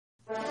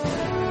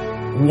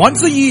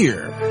Once a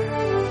year,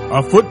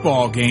 a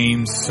football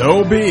game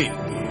so big,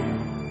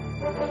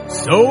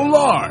 so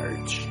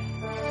large,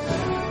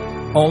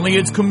 only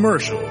its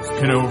commercials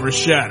can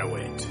overshadow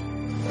it.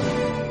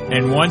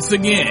 And once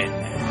again,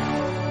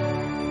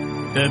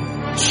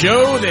 the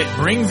show that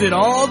brings it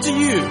all to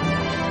you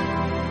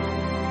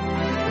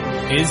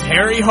is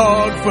Harry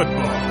Hog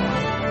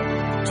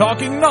Football,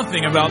 talking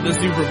nothing about the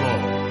Super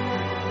Bowl.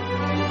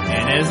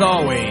 And as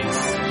always,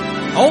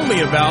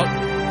 only about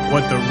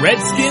what the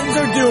Redskins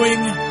are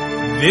doing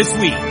this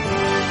week.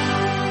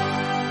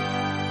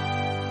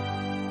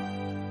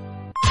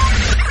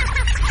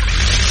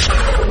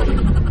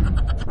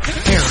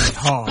 Harry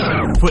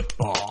Hog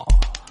Football.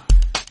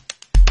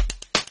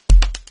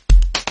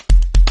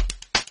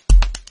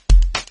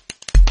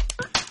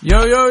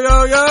 Yo, yo,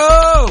 yo,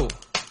 yo!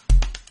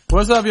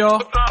 What's up, y'all?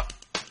 What's up?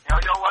 Yo,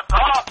 yo, what's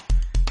up?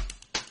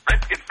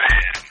 Redskins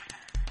fans.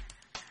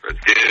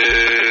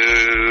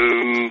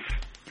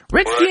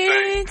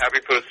 Redskins! Happy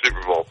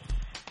post-Super Bowl.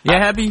 Yeah,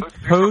 happy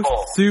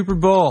post-Super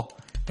Bowl.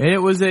 And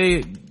it was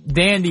a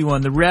dandy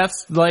one. The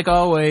refs, like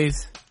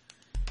always,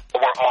 We're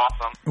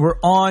awesome. were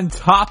on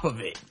top of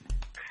it.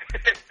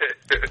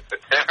 They're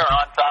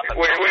on top of it.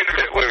 Wait a minute.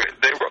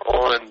 They were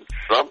on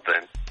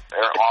something. They're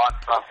on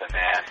something,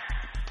 man.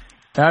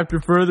 After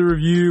further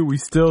review, we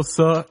still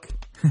suck.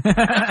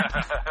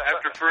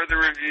 After further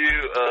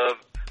review of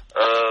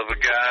a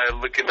guy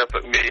looking up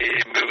at me,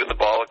 moving the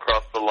ball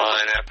across the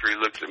line after he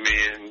looks at me,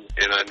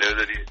 and I know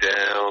that he's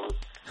down.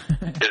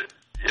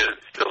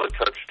 It's still a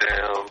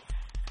touchdown.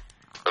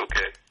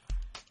 Okay.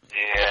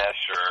 Yeah,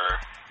 sure.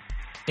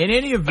 In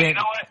any event, But you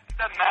know what? It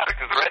doesn't matter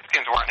because the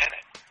Redskins weren't in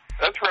it.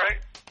 That's right.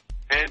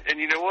 And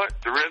you know what?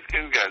 The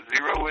Redskins got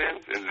 0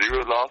 wins and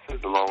 0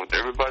 losses along with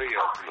everybody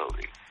else in the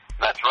league.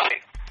 That's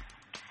right.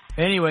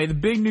 anyway, the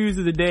big news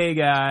of the day,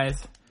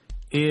 guys,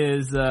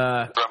 is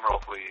Drum roll,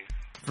 please.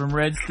 from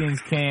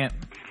Redskins camp.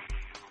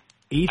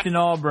 Ethan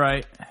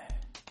Albright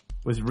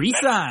was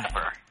re-signed.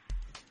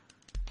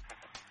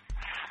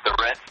 The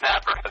Red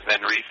Snapper has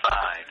been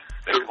re-signed.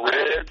 The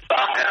Red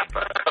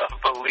Snapper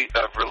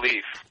of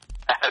relief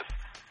has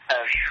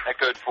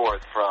echoed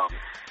forth from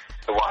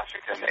the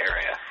Washington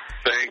area.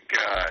 Thank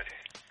God.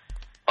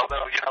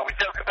 Although, we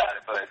joke about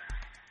it, but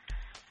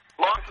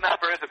long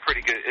snapper is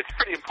it's a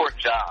pretty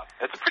important job.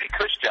 It's a pretty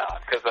cush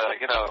job because, what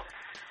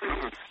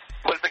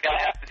does the guy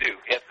have to do?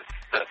 He has to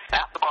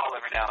snap the ball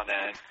every now and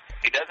then.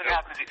 He doesn't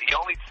have to. He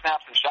only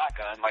snaps in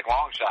shotgun, like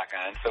long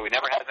shotgun, so he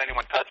never has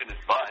anyone touching his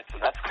butt, so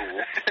that's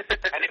cool.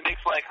 And he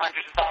makes like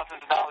hundreds of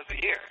thousands of dollars a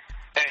year.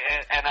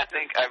 And I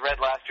think I read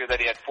last year that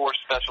he had 4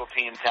 special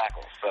team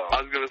tackles. So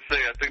I was going to say,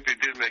 I think they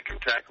did make him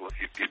tackle a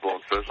few people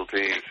on special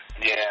teams.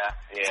 Yeah.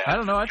 I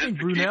don't know. I Just think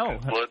to keep Brunel.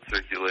 his blood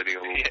circulating a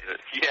little bit.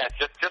 Yeah,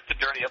 just to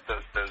dirty up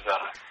those the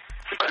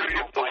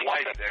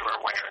white they were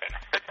wearing.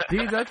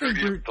 Dude,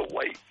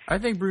 I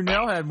think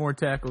Brunel had more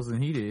tackles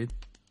than he did.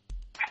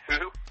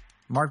 Who?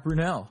 Mark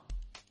Brunel.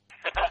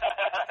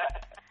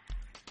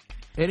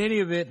 In any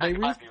event, You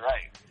might be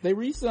right. they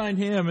re-signed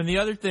him, and the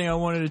other thing I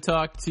wanted to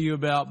talk to you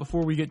about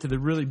before we get to the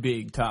really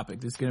big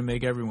topic that's going to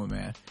make everyone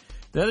mad.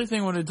 The other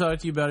thing I wanted to talk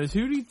to you about is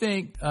who do you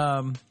think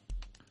the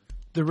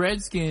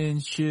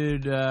Redskins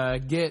should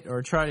get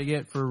or try to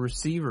get for a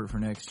receiver for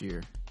next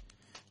year?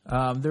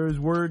 There was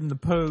word in the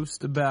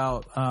Post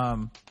about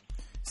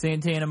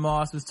Santana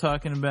Moss was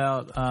talking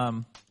about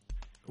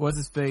what's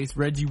his face,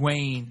 Reggie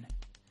Wayne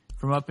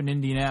from up in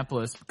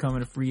Indianapolis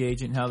becoming a free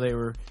agent, how they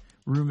were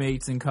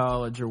roommates in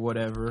college or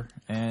whatever.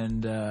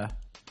 And but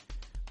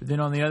then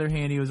on the other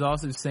hand, he was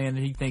also saying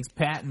that he thinks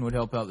Patton would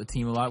help out the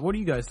team a lot. What do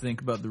you guys think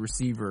about the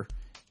receiver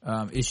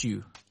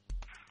issue?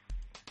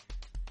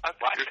 I think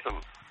there's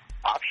some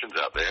options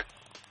out there.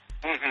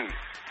 Mm-hmm.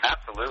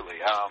 Absolutely.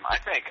 I'm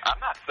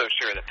not so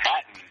sure that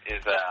Patton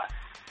is the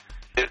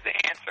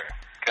answer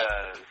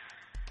because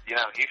he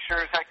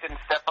sure as heck didn't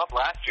step up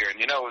last year, and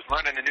was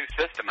learning a new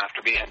system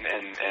after being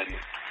in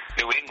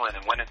New England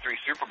and winning 3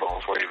 Super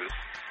Bowls where he was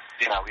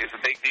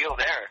a big deal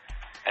there,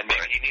 and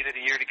maybe he needed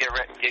a year to get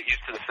used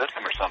to the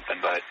system or something.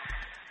 But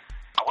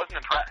I wasn't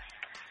impressed.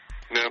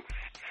 Nope.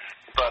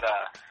 But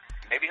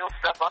maybe he'll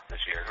step up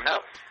this year. Who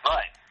knows?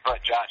 But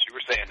Josh, you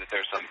were saying that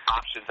there's some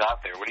options out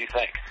there. What do you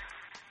think?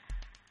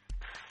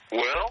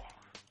 Well,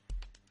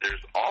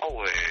 there's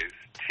always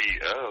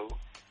T.O.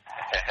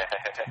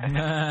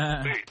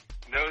 Wait,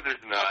 no,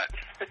 there's not.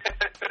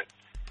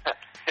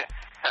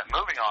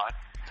 Moving on.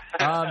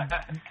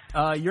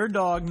 Your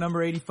dog,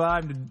 number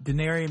 85,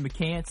 Denarian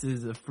McCants,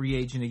 is a free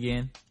agent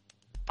again.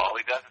 All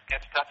he does is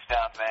catch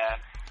touchdowns, man.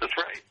 That's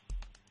right.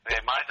 Man,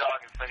 my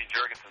dog is Sonny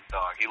Jurgensen's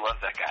dog. He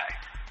loves that guy.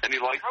 And he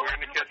likes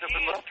wearing the ketchup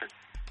and mustard.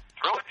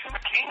 Throw it to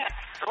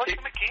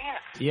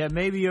McCants. Yeah,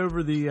 maybe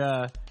over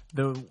the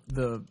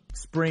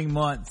spring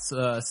months,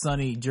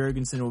 Sonny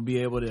Jurgensen will be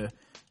able to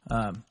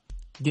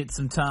get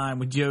some time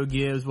with Joe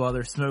Gibbs while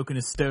they're smoking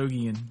a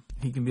stogie, and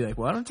he can be like,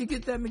 why don't you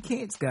get that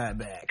McCants guy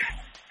back?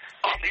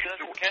 All he does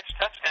is catch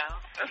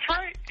touchdowns. That's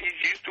right. He's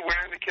used to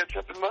wearing the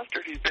ketchup and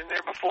mustard. He's been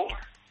there before.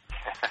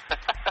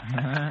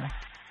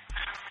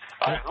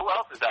 All right, who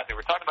else is out there?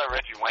 We're talking about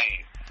Reggie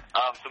Wayne.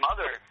 Some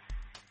other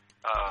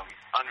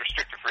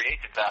unrestricted free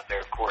agents out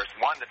there, of course.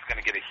 One that's going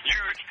to get a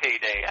huge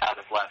payday out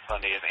of last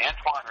Sunday is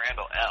Antoine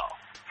Randall L.,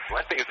 who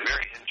I think is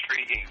very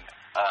intriguing.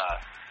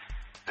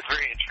 It's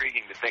very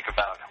intriguing to think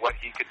about what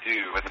he could do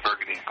in the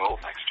burgundy and gold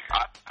next year.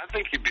 I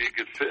think he'd be a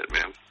good fit,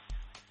 man.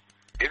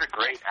 He's a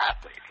great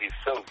athlete. He's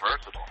so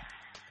versatile.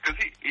 Because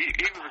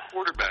he was a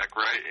quarterback,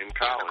 right, in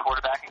college. He was a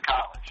quarterback in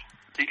college.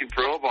 He can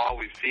throw a ball.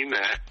 We've seen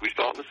that. We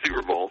saw it in the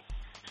Super Bowl.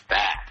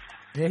 Fast.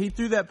 Yeah, he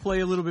threw that play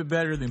a little bit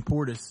better than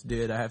Portis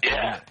did, I have to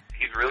admit.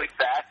 He's really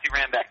fast. He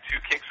ran back 2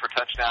 kicks for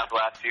touchdowns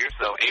last year,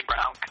 so A.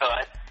 Brown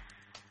cut.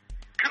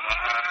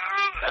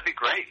 That'd be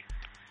great.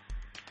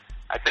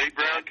 I think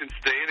Brown can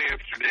stay in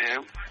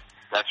Amsterdam.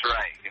 That's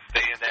right. He can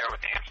stay in there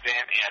with the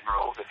Amsterdam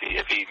Admirals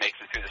if he makes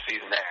it through the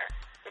season there,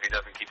 if he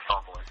doesn't keep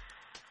fumbling.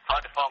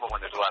 Hard to fumble when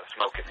there's a lot of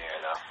smoke in the air,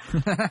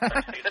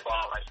 though. See the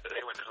ball, I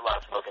say, when there's a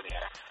lot of smoke in the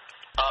air.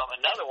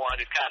 Another one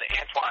who's kind of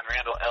Antoine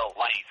Randall L.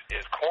 Light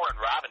is Corin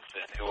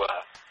Robinson, who,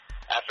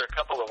 after a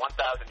couple of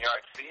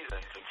 1,000-yard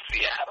seasons in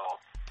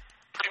Seattle,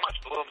 pretty much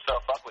blew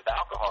himself up with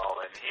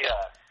alcohol, and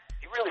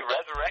he really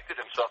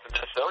resurrected himself in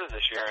Minnesota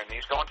this year, and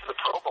he's going to the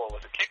Pro Bowl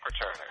as a kick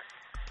returner.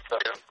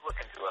 So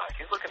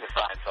he's looking to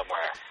sign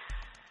somewhere.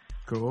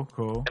 Cool.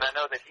 And I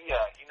know that he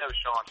knows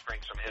Sean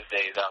Springs from his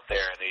days out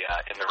there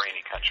in the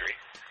rainy country.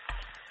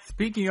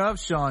 Speaking of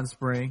Sean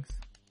Springs.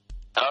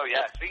 Oh,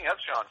 yeah. Speaking of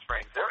Sean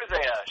Springs, there was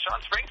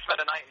Sean Springs spent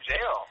a night in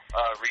jail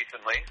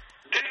recently.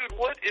 Dude,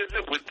 what is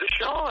it with the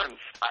Seans?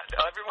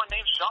 Everyone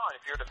named Sean.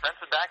 If you're a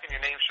defensive back and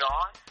you're named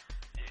Sean,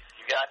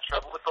 you got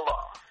trouble with the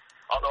law.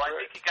 Although I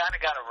think he kind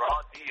of got a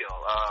raw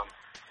deal.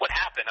 What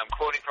happened, I'm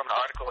quoting from an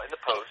article in the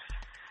Post.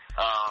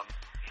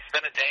 He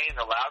spent a day in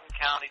the Loudoun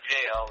County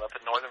Jail up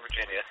in Northern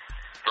Virginia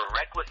for a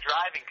reckless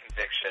driving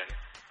conviction.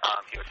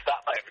 He was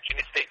stopped by a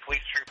Virginia State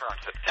police trooper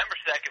on September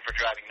 2nd for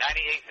driving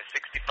 98 in a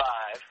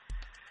 65.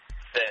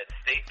 Said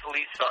State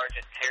Police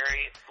Sergeant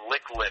Terry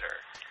Licklitter.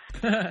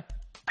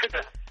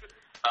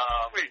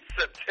 Wait,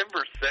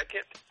 September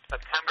 2nd?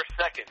 September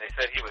 2nd. They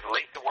said he was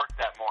late to work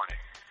that morning.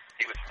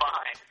 He was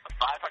fined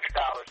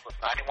 $500 plus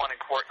 91 in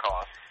court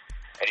costs,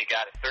 and he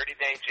got a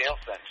 30-day jail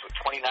sentence with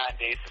 29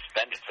 days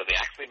suspended. So they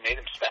actually made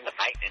him spend the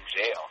night in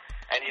jail.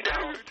 And,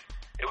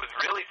 it was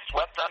really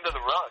swept under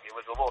the rug. It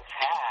was a little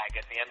tag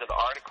at the end of the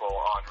article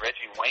on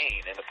Reggie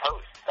Wayne in the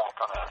Post back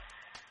on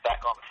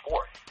the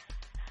 4th.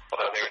 So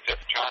they were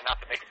just trying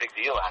not to make a big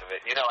deal out of it.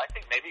 I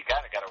think maybe he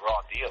kind of got a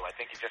raw deal. I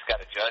think he just got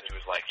a judge who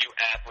was like, you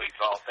athletes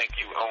all think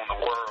you own the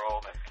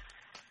world. And,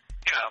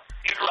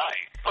 he's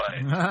right. But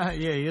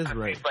yeah, he is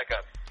right. It's like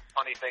a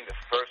funny thing to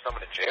throw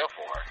someone in jail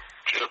for.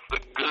 Just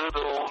the good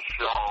old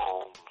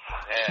Sean.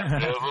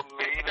 Yeah. Never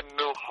meaning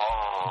no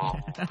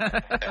harm.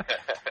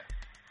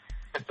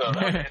 So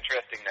that was an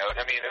interesting note.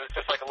 I mean, it was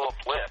just like a little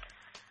blip.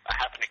 I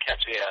happened to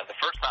catch the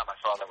first time I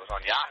saw that was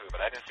on Yahoo,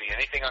 but I didn't see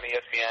anything on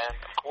ESPN.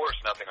 Of course,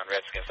 nothing on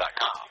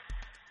Redskins.com.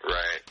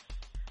 Right.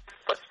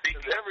 But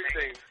speaking of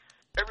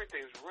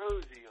everything's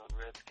rosy on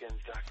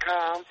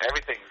Redskins.com.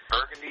 Everything's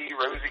burgundy,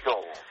 rosy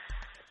gold.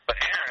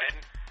 But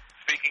Aaron,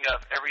 speaking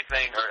of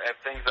everything or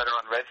things that are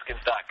on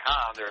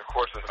Redskins.com, there of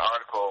course was an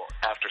article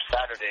after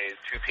Saturday's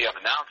 2 p.m.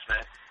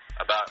 announcement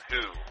about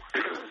who.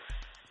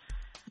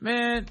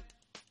 Man,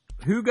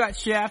 who got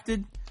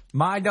shafted?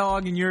 My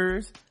dog and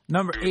yours.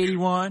 Number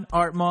 81,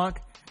 Art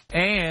Monk,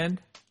 and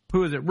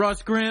who is it?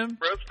 Russ Grimm.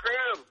 Russ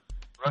Grimm,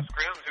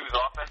 whose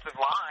offensive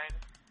line,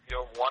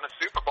 won a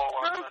Super Bowl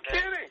on Sunday. No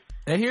kidding.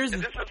 And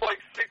this is like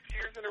 6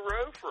 years in a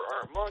row for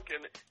Art Monk,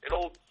 and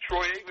old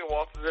Troy Aikman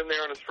waltzes in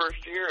there on his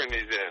first year, and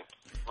he's in.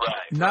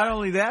 Right. Not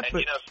only that, and,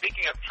 but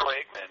speaking of Troy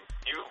Aikman,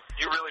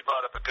 you really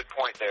brought up a good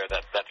point there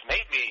that's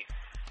made me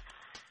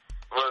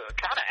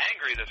kind of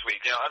angry this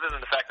week, other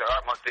than the fact that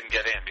Art Monk didn't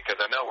get in, because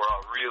I know we're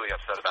all really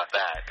upset about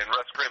that, and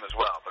Russ Grimm as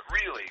well. But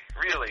really,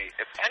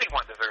 if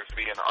anyone deserves to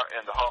be in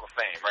the Hall of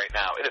Fame right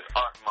now, it is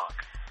Art Monk.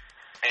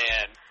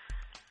 And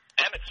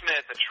Emmitt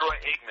Smith and Troy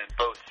Aikman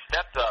both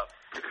stepped up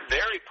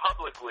very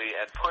publicly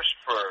and pushed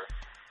for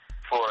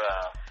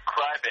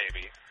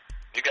Crybaby.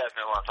 You guys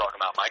know who I'm talking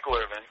about, Michael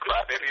Irvin,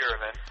 Crybaby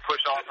Irvin,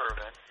 push off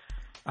Irvin.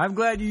 I'm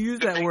glad you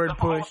used that word, push.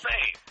 Hall of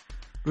Fame.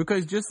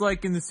 Because just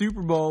like in the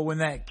Super Bowl when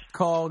that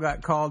call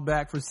got called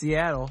back for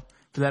Seattle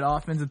for that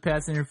offensive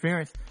pass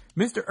interference,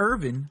 Mr.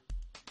 Irvin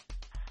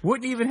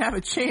wouldn't even have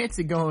a chance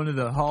to go into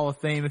the Hall of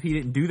Fame if he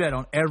didn't do that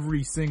on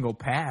every single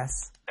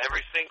pass.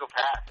 Every single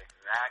pass,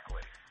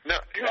 exactly. No,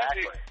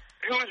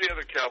 who was the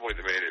other Cowboy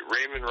that made it?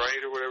 Raymond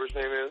Wright or whatever his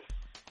name is?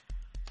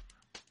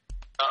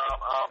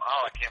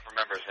 I can't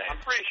remember his name.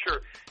 I'm pretty sure,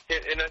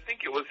 and I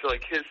think it was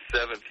like his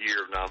 7th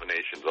year of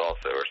nominations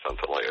also, or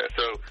something like that.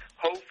 So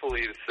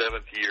hopefully the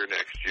 7th year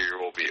next year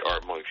will be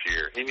Art Monk's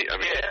year.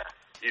 Yeah.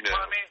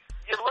 Well,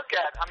 you look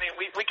at,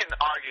 we can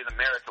argue the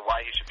merits of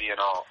why he should be in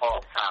all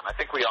the time. I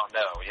think we all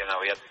know, he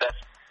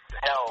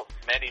held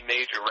many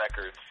major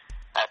records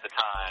at the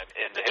time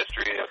in the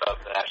history of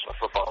the National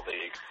Football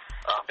League.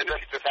 He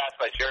was surpassed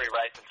by Jerry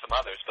Rice and some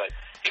others, but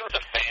he was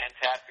a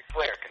fantastic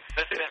player,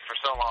 consistent for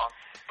so long.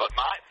 But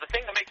the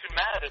thing that makes me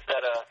mad is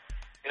that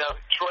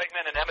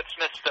Troigman and Emmitt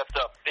Smith stepped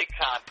up big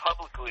time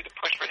publicly to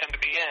push for him to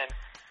be in,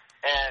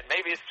 and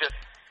maybe it's just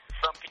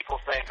some people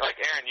think, like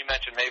Aaron, you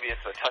mentioned maybe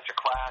it's a touch of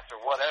class or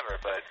whatever,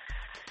 but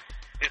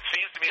it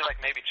seems to me like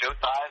maybe Joe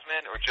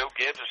Theismann or Joe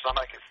Gibbs or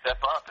somebody can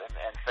step up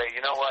and say,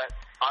 you know what,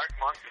 Art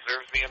Monk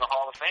deserves to be in the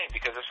Hall of Fame,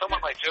 because if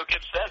someone like Joe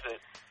Gibbs says it,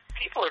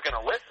 people are going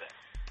to listen.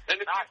 And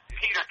it's not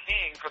Peter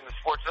King from the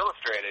Sports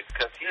Illustrated,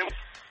 because he's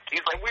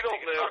like, we don't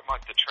know Art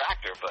Monk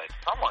detractor, but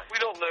someone. We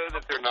don't know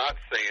that they're not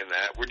saying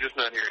that. We're just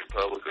not hearing it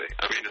publicly.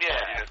 I mean,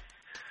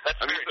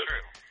 that's very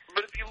true.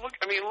 But if you look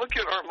at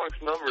Art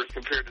Monk's numbers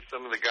compared to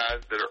some of the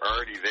guys that are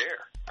already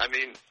there. I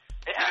mean,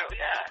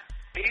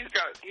 he's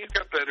got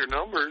better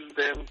numbers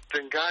than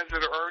guys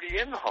that are already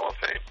in the Hall of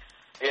Fame.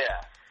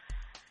 Yeah.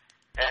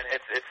 And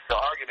it's the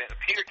argument.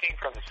 Peter King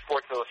from the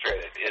Sports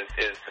Illustrated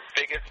is the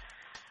biggest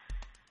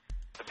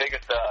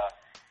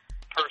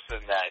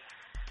person that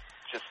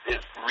just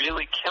is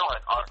really killing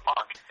Art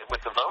Monk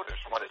with the voters,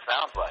 from what it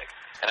sounds like.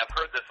 And I've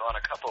heard this on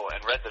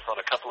read this on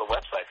a couple of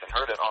websites and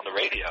heard it on the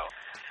radio.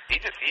 He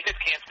just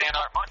can't stand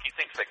Art Monk. He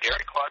thinks that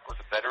Gary Clark was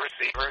a better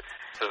receiver,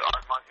 so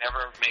Art Monk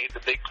never made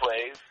the big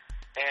plays.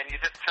 And you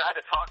just try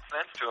to talk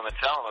sense to him and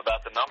tell him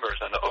about the numbers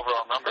and the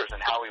overall numbers and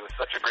how he was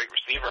such a great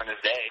receiver in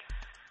his day.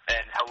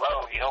 And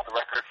he held the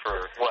record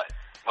for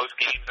most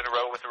games in a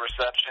row with a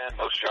reception,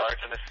 most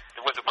yards in the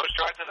season?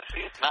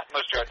 Not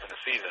most yards in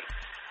the season,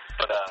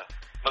 but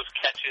most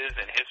catches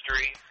in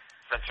history,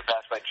 since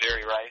surpassed by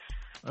Jerry Rice.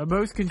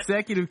 Most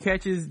consecutive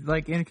catches,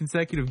 like in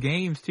consecutive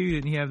games too.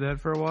 Didn't he have that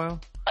for a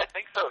while? I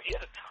think so. He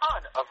had a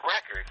ton of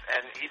records,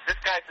 and this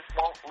guy just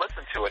won't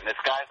listen to it. And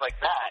it's guys like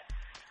that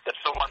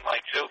someone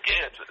like Joe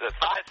Gibbs,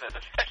 Theismann,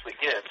 especially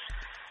Gibbs,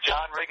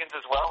 John Riggins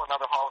as well,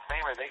 another Hall of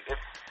Famer.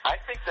 I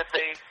think that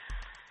it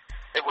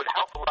would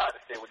help a lot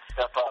if they would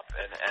step up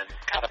and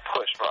kind of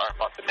push for Art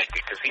Monk to make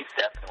it, because he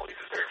definitely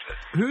deserves it.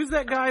 Who's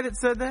that guy that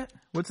said that?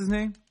 What's his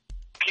name?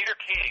 Peter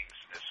King,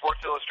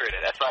 Sports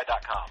Illustrated,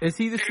 SI.com. Is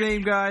he the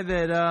same guy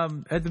that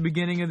at the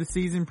beginning of the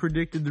season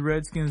predicted the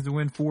Redskins to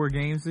win 4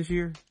 games this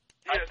year?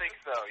 I think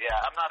so, yeah.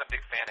 I'm not a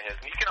big fan of his.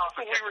 And you can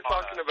also we were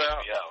talking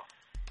about.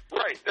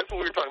 Right, that's what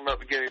we were talking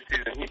about at the beginning of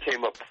the season. He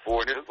came up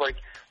before, and it was like,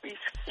 you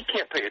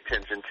can't pay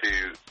attention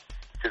to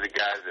the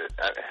guys that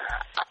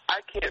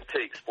I can't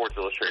take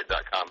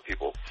SportsIllustrated.com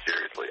people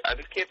seriously. I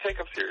just can't take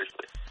them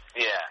seriously.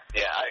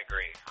 Yeah, I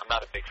agree. I'm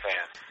not a big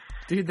fan.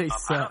 Dude, they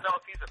suck. I don't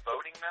know if he's a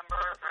voting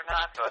member or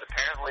not, but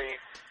apparently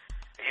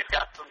he's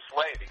got some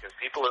sway because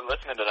people are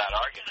listening to that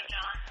argument.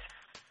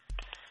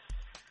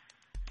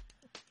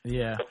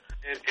 Yeah.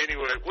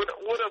 Anyway, what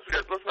else we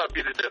got? Let's not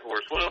beat a dead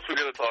horse. What else we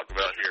got to talk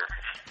about here?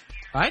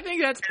 I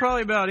think that's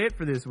probably about it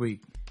for this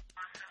week.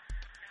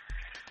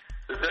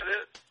 Is that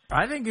it?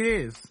 I think it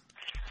is.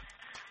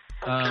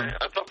 Okay,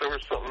 I thought there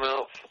was something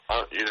else.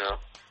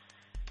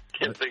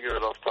 Can't think of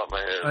it off the top of my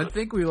head. I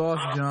think we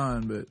lost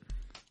John, but...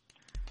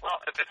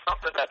 Well, if it's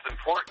something that's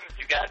important,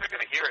 you guys are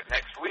going to hear it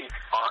next week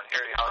on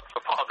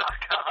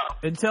HarryHogFootball.com.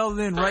 Until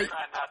then, right...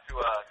 Try not to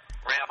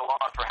ramble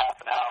on for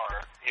half an hour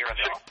here in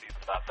the off-season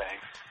about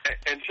things.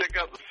 And check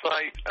out the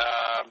site.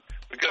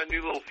 We've got a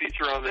new little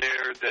feature on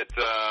there that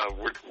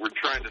we're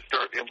trying to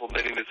start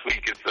implementing this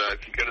week. It's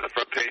if you go to the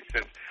front page,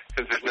 since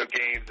there's no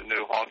games and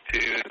no Hog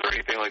Tunes or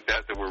anything like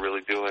that we're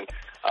really doing,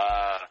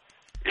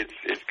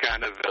 it's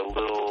kind of a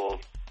little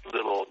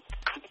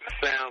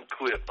sound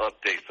clip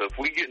update. So if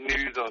we get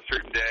news on a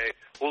certain day,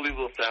 we'll leave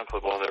a little sound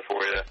clip on there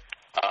for you.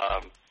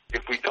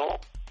 If we don't,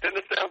 then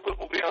the sound clip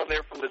will be on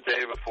there from the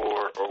day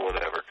before or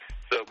whatever.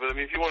 So, but I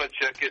mean, if you want to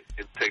check it,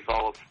 it takes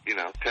all of 10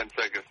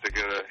 seconds to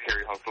go to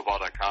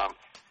HarryHogFootball.com.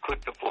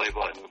 Click the play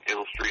button;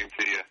 it'll stream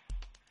to you.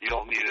 You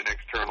don't need an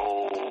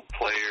external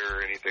player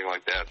or anything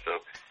like that. So,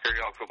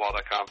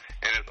 HarryHogFootball.com.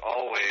 And as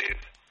always,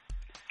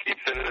 keep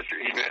sending us your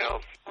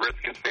emails.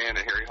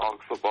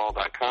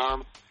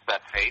 RedskinsFan@HarryHogFootball.com.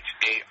 That's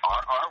HARRY,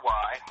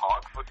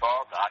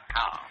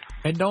 hogfootball.com.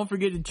 And don't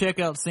forget to check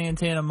out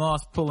Santana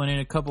Moss pulling in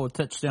a couple of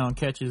touchdown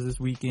catches this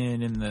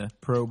weekend in the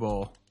Pro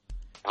Bowl.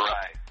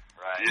 Right.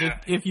 Yeah.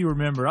 If you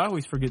remember, I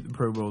always forget the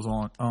Pro Bowl's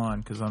on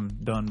because I'm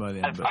done by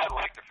then. But I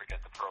like to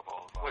forget the Pro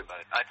Bowl's on,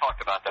 but I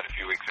talked about that a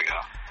few weeks ago.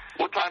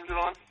 What time's it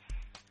on?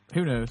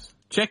 Who knows?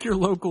 Check your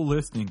local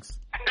listings.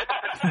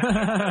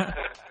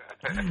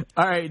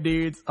 All right,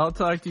 dudes. I'll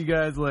talk to you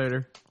guys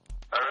later.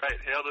 All right.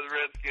 Hail to the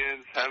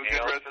Redskins. Have a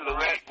good rest of the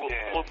week.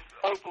 We'll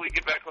hopefully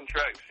get back on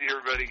track and see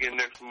everybody again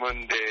next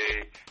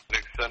Sunday,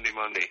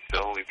 Monday.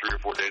 So only 3 or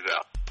 4 days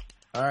out.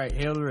 All right.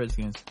 Hail to the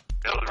Redskins.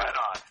 Hail to the Right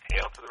on.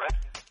 Hail to the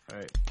Redskins. All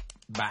right.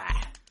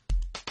 Bye.